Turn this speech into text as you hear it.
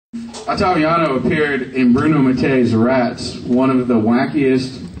Ottaviano appeared in Bruno Mattei's Rats, one of the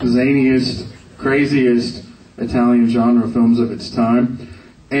wackiest, zaniest, craziest Italian genre films of its time.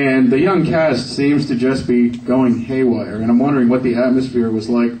 And the young cast seems to just be going haywire. And I'm wondering what the atmosphere was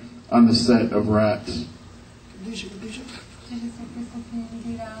like on the set of Rats.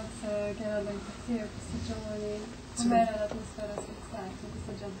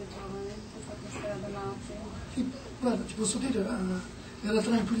 Guarda, ti posso dire, era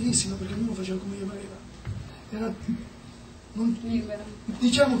tranquillissima perché ognuno faceva come gli pareva.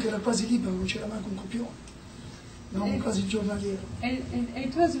 Diciamo che era quasi libero, non c'era manco un copione. No, quasi giornaliero.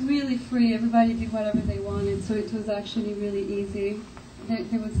 It was really free. Everybody did whatever they wanted, so it was actually really easy.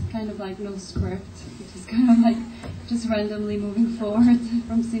 There was kind of like no script. It was kind of like just randomly moving forward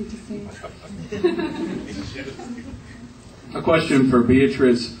from scene to scene. A question for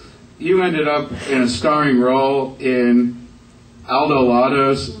Beatrice. You ended up in a starring role in Aldo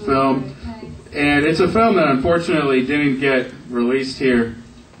Lado's film, and it's a film that unfortunately didn't get released here,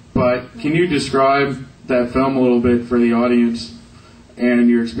 but can you describe that film a little bit for the audience and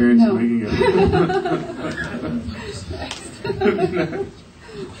your experience in making it?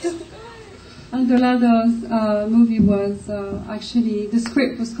 Aldo Lado's movie was actually, the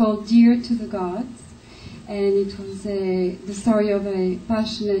script was called Dear to the Gods, and it was the story of a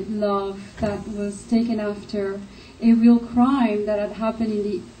passionate love that was taken after a real crime that had happened in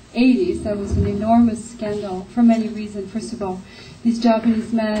the 80s. That was an enormous scandal for many reasons. First of all, this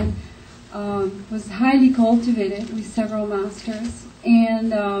Japanese man was highly cultivated with several masters,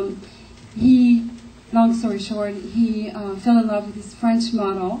 and he, long story short, he fell in love with this French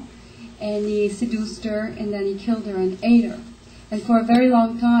model, and he seduced her, and then he killed her and ate her. And for a very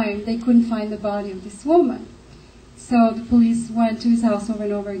long time, they couldn't find the body of this woman. So the police went to his house over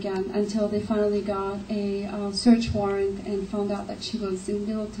and over again until they finally got a search warrant and found out that she was in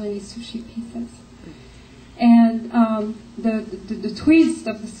little tiny sushi pieces. And the twist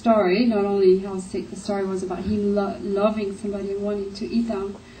of the story, not only how sick the story was about him loving somebody and wanting to eat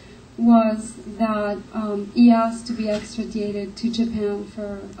them, was that he asked to be extradited to Japan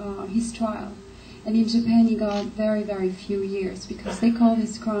for his trial. And in Japan he got very, very few years because they called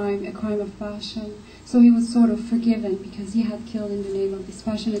his crime a crime of passion. So he was sort of forgiven because he had killed in the name of this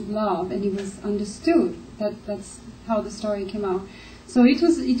passionate love, and he was understood. That's how the story came out. So it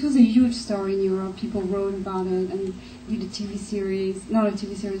was a huge story in Europe. People wrote about it and did a TV series, not a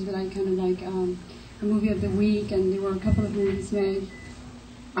TV series, but like kind of like a movie of the week, and there were a couple of movies made.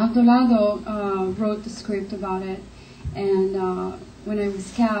 Aldo Lado wrote the script about it, and when I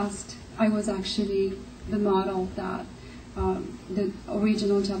was cast, I was actually the model that the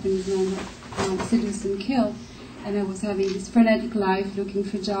original Japanese man had seduced and killed. And I was having this frenetic life, looking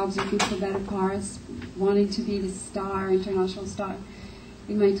for jobs, looking for better parts, wanting to be this star, international star.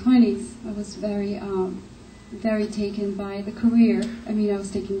 In my 20s, I was very, very taken by the career. I mean, I was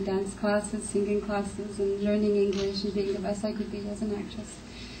taking dance classes, singing classes, and learning English and being the best I could be as an actress.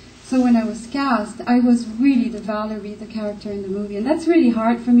 So when I was cast, I was really the Valerie, the character in the movie. And that's really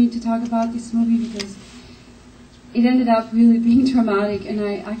hard for me to talk about this movie because it ended up really being traumatic, and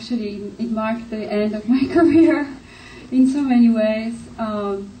it marked the end of my career in so many ways.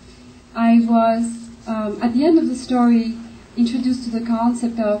 I was, at the end of the story, introduced to the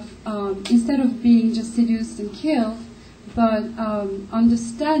concept of, instead of being just seduced and killed, but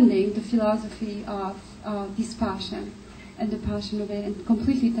understanding the philosophy of this passion and the passion of it, and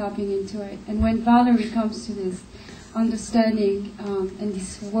completely tapping into it. And when Valerie comes to this understanding and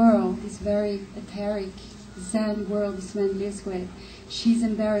this world, this very etheric, Zen world this man lives with, she's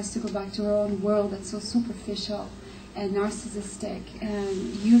embarrassed to go back to her own world that's so superficial and narcissistic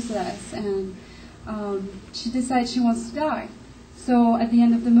and useless, and she decides she wants to die. So at the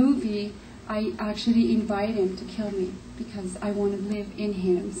end of the movie, I actually invite him to kill me because I want to live in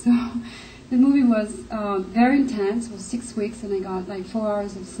him. So the movie was very intense. It was 6 weeks, and I got like 4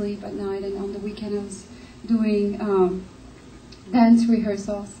 hours of sleep at night, and on the weekend I was doing dance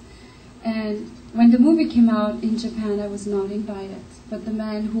rehearsals. And when the movie came out in Japan, I was not invited, but the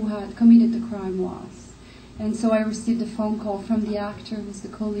man who had committed the crime was. And so I received a phone call from the actor who was the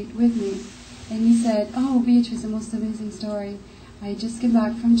co-lead with me, and he said, "Oh, Beatrice, the most amazing story. I just came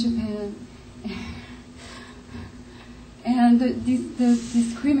back from Japan, and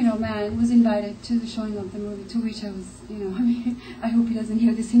this criminal man was invited to the showing of the movie," to which I was, I mean, I hope he doesn't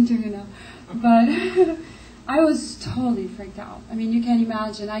hear this interview now, but I was totally freaked out. I mean, you can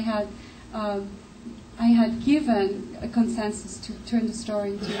imagine, I had given a consensus to turn the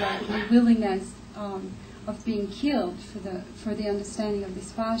story into like the willingness of being killed for the understanding of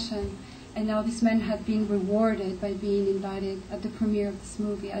this passion, And now this man had been rewarded by being invited at the premiere of this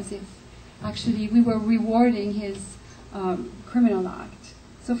movie, as if actually we were rewarding his criminal act.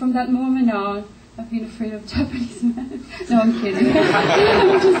 So from that moment on, I've been afraid of Japanese men. No, I'm kidding.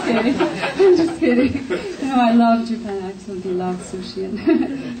 I'm just kidding. I'm just kidding. No, I love Japan. I absolutely love sushi and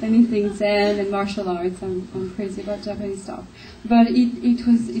anything Zen and martial arts. I'm crazy about Japanese stuff. But it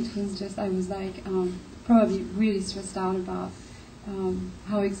was just, I was like probably really stressed out about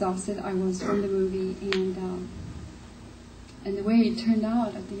how exhausted I was from the movie and the way it turned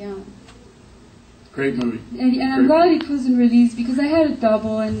out at the end. Great movie. And I'm glad it wasn't released, because I had a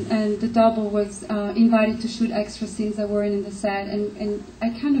double, and the double was invited to shoot extra scenes that weren't in the set, and I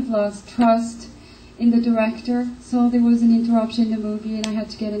kind of lost trust in the director, so there was an interruption in the movie, and I had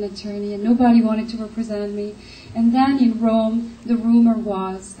to get an attorney, and nobody wanted to represent me. And then in Rome, the rumor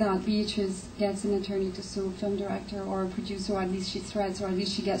was that Beatrice gets an attorney to sue a film director or a producer, or at least she threats, or at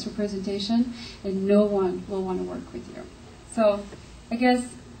least she gets representation, and no one will want to work with you. So I guess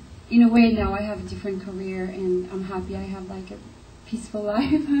in a way now I have a different career, and I'm happy I have like a peaceful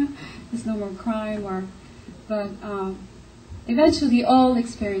life. There's no more crime, but eventually all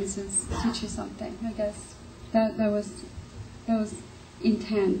experiences teach you something. I guess that was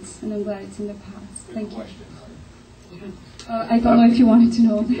intense, and I'm glad it's in the past. Thank you. I don't know if you wanted to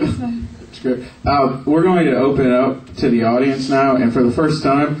know this. That's good. We're going to open it up to the audience now, and for the first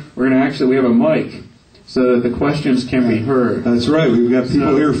time, we have a mic, so that the questions can be heard. That's right. We've got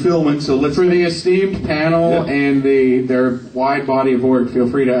people here filming, so let's... For the esteemed panel and their wide body of work, feel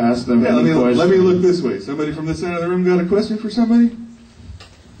free to ask them any questions. Let me look this way. Somebody from this side of the room got a question for somebody?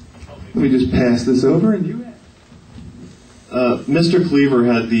 Let me just pass this over, and you ask. Mr. Cliver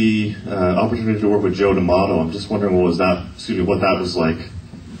had the opportunity to work with Joe D'Amato. I'm just wondering what that was like.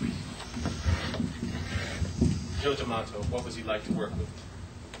 Joe D'Amato, what was he like to work with?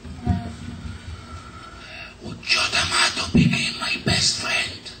 Joe D'Amato became my best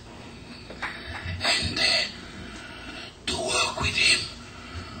friend, and to work with him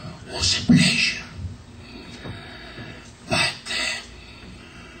was a pleasure, but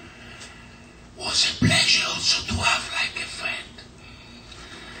was a pleasure also to have like a friend.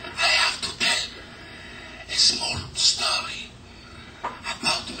 I have to tell a small story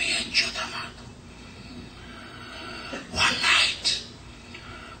about me and Joe D'Amato. One night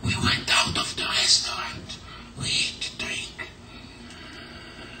we went out of the restaurant. We eat, drink.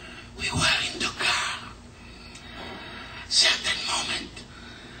 We were in the car. Certain moment,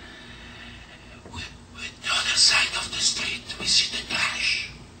 with the other side of the street, we see the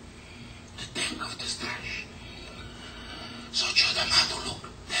trash, the tank of the trash. So Joe D'Amato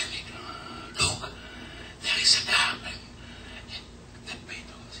tell me, look, there is a carpet.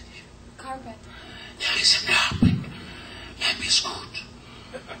 Carpet. There is a carpet. Maybe it's good.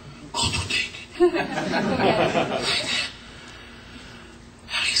 Go to take it.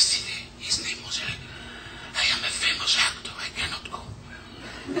 Aristide, his name was I am a famous actor, I cannot go.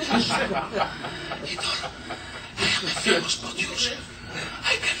 He told, I am a famous producer,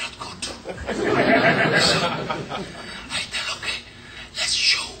 I cannot go too. So I tell, okay, let's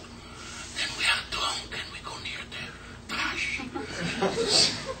show. Then we are drunk and we go near the trash.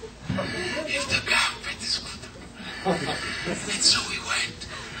 If the carpet is good. And so we went.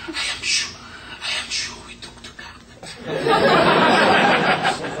 I am sure we took the carpet.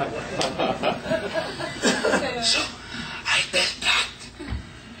 So I tell that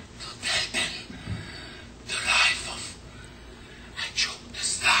to tell them the life of a joke, the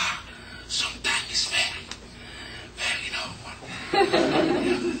star, sometimes is very normal.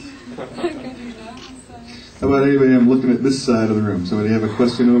 How about anybody? I'm looking at this side of the room. Somebody have a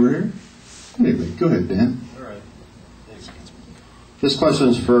question over here? Anyway, go ahead, Dan. All right. This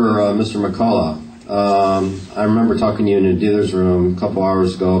question's for Mr. McCulloch. I remember talking to you in the dealer's room a couple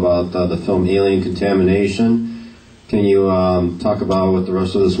hours ago about the film Alien Contamination. Can you talk about, with the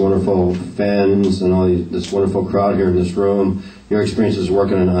rest of this wonderful fans and all this wonderful crowd here in this room, your experiences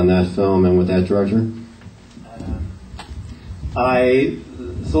working on that film and with that director? I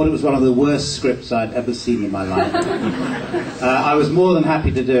thought it was one of the worst scripts I'd ever seen in my life. I was more than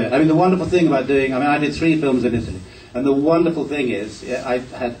happy to do it. I mean, the wonderful thing about I did 3 films in Italy. And the wonderful thing is, I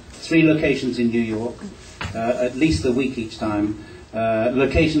had 3 locations in New York, at least a week each time,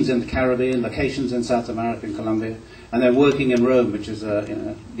 locations in the Caribbean, locations in South America and Colombia, and then working in Rome, which is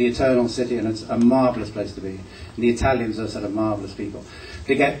the eternal city, and it's a marvelous place to be. And the Italians are sort of marvelous people.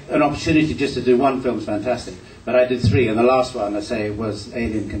 To get an opportunity just to do 1 film is fantastic, but I did 3, and the last one, I say, was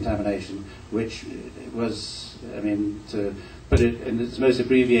Alien Contamination, which was, to put it in its most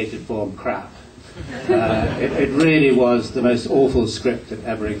abbreviated form, crap. It really was the most awful script that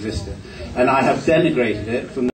ever existed. And I have denigrated it from